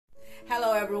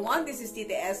everyone, this is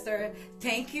Tita Ester.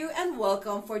 Thank you and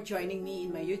welcome for joining me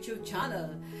in my YouTube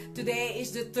channel. Today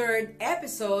is the third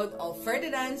episode of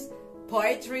Ferdinand's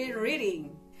poetry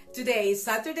reading. Today is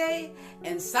Saturday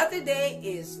and Saturday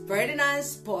is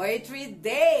Ferdinand's Poetry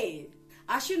Day.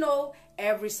 As you know,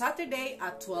 every Saturday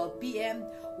at 12 p.m.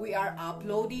 we are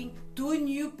uploading 2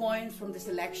 new poems from the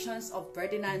selections of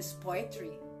Ferdinand's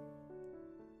poetry.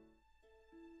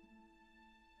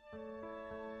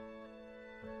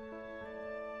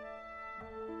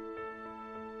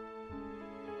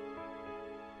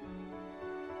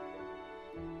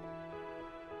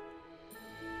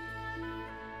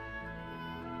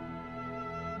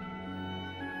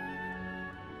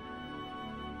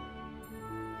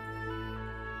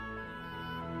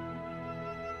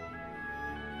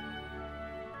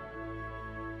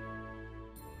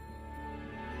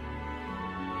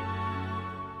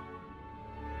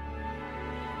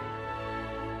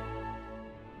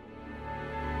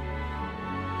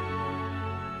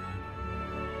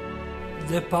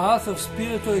 The path of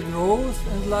spiritual growth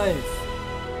and life.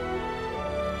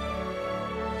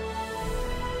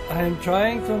 I am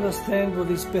trying to understand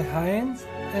what is behind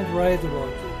and write about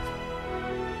it.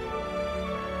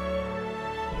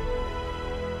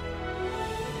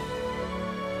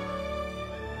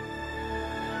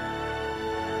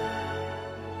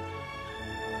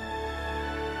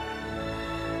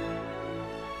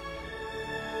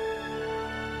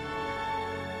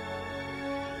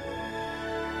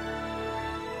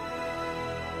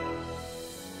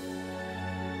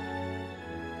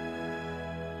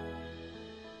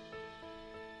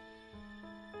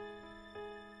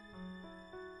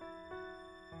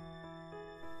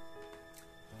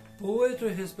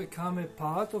 Poetry has become a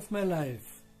part of my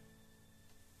life.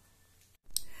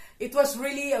 It was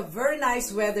really a very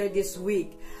nice weather this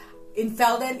week. In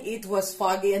Felden it was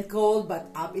foggy and cold, but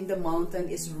up in the mountain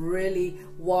it's really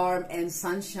warm and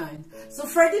sunshine. So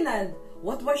Ferdinand,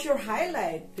 what was your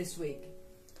highlight this week?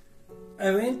 I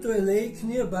went to a lake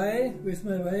nearby with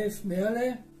my wife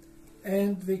Merle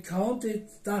and we counted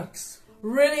ducks.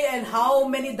 Really? And how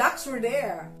many ducks were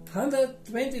there?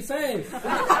 125.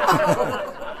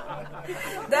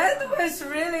 That was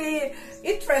really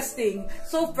interesting.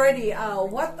 So Ferdy,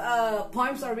 what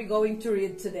poems are we going to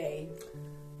read today?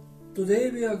 Today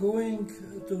we are going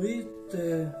to read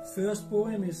the first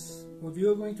poem. Is what you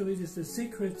are going to read is The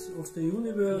Secrets of the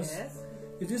Universe. Yes.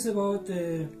 It is about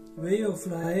the way of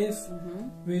life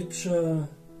which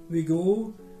we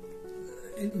go.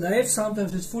 Life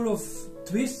sometimes is full of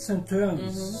twists and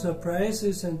turns,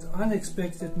 surprises and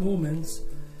unexpected moments.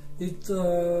 It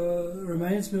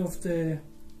reminds me of the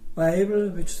Bible,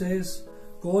 which says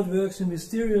God works in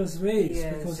mysterious ways,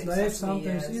 yes, because exactly, life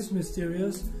sometimes is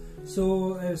mysterious.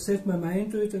 So I set my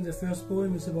mind to it, and the first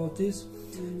poem is about this.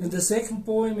 And the second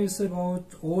poem is about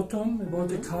autumn, about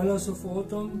the colors of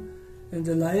autumn and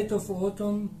the light of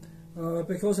autumn,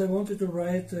 because I wanted to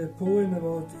write a poem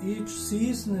about each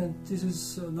season, and this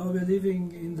is now we're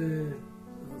living in the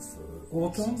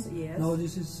autumn. Yes. Now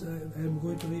this is I'm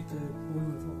going to read a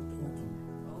poem about autumn.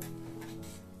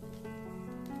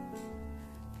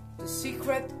 The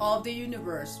Secret of the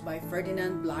Universe by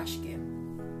Ferdinand Blaschke.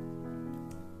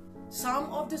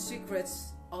 Some of the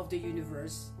secrets of the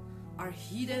universe are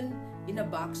hidden in a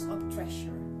box of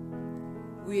treasure,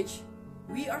 which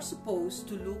we are supposed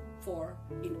to look for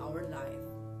in our life.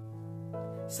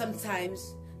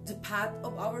 Sometimes the path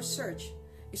of our search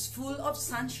is full of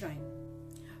sunshine,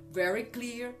 very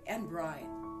clear and bright.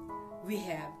 We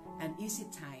have an easy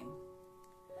time.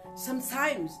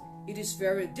 Sometimes it is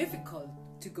very difficult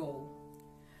to go.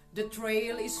 The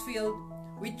trail is filled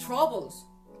with troubles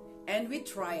and with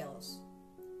trials.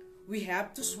 We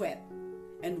have to sweat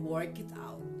and work it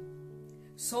out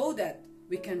so that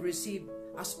we can receive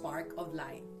a spark of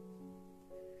light.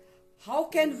 How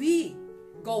can we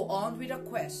go on with a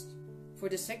quest for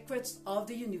the secrets of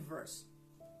the universe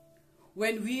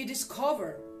when we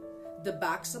discover the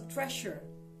box of treasure?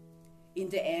 In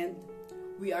the end,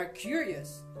 we are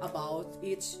curious about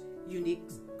its unique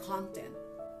content.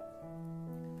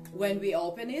 When we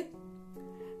open it,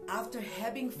 after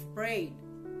having prayed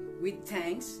with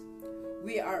thanks,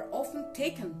 we are often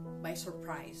taken by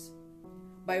surprise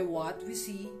by what we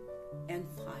see and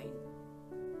find.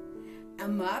 A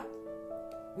map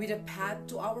with a path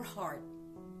to our heart,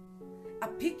 a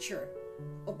picture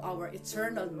of our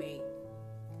eternal mate,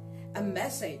 a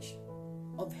message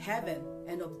of heaven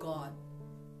and of God,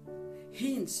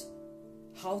 hints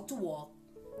how to walk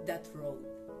that road,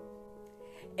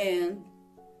 and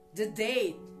the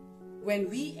date when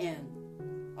we end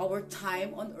our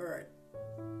time on earth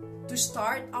to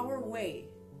start our way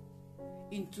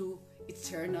into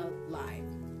eternal life.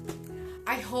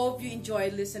 I hope you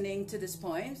enjoyed listening to these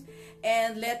poems,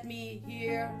 and let me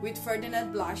hear with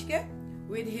Ferdinand Blaschke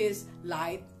with his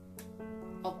Light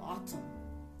of Autumn.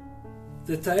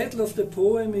 The title of the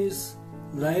poem is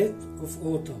Light of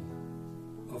Autumn.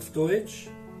 Auf Deutsch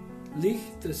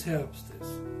Licht des Herbstes.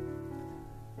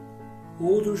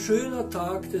 O du schöner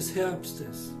Tag des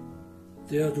Herbstes,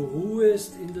 der du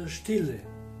ruhest in der Stille,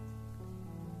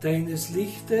 deines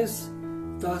Lichtes,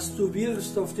 das du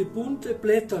wirfst auf die bunte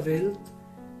Blätterwelt,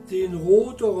 die in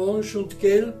Rot, Orange und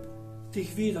Gelb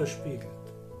dich widerspiegelt.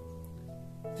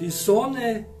 Die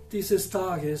Sonne dieses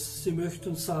Tages, sie möchte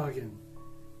uns sagen,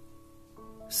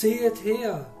 sehet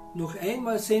her, noch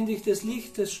einmal sende ich des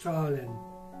Lichtes Strahlen,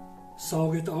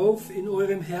 sauget auf in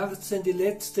eurem Herzen die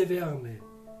letzte Wärme,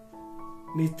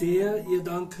 mit der ihr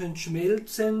dann könnt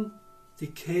schmelzen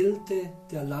die Kälte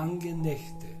der langen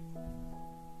Nächte.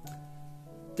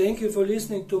 Thank you for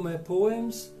listening to my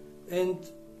poems, and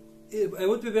I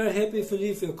would be very happy if you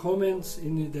leave your comments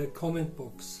in the comment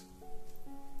box.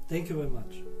 Thank you very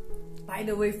much. By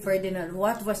the way, Ferdinand,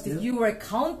 what was this? Yeah. You were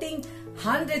counting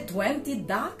 120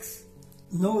 ducks?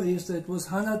 No, Esther, it was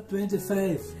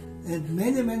 125 and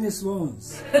many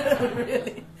swans.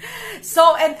 Really?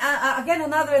 So, and again,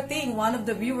 another thing, one of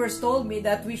the viewers told me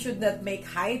that we should not make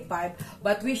high five,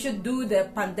 but we should do the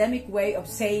pandemic way of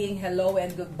saying hello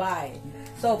and goodbye.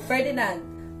 So,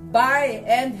 Ferdinand, bye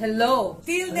and hello.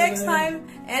 Till next time,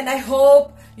 and I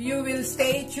hope you will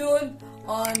stay tuned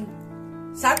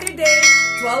on Saturday,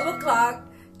 12 o'clock,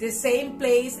 the same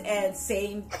place and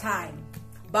same time.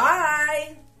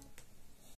 Bye!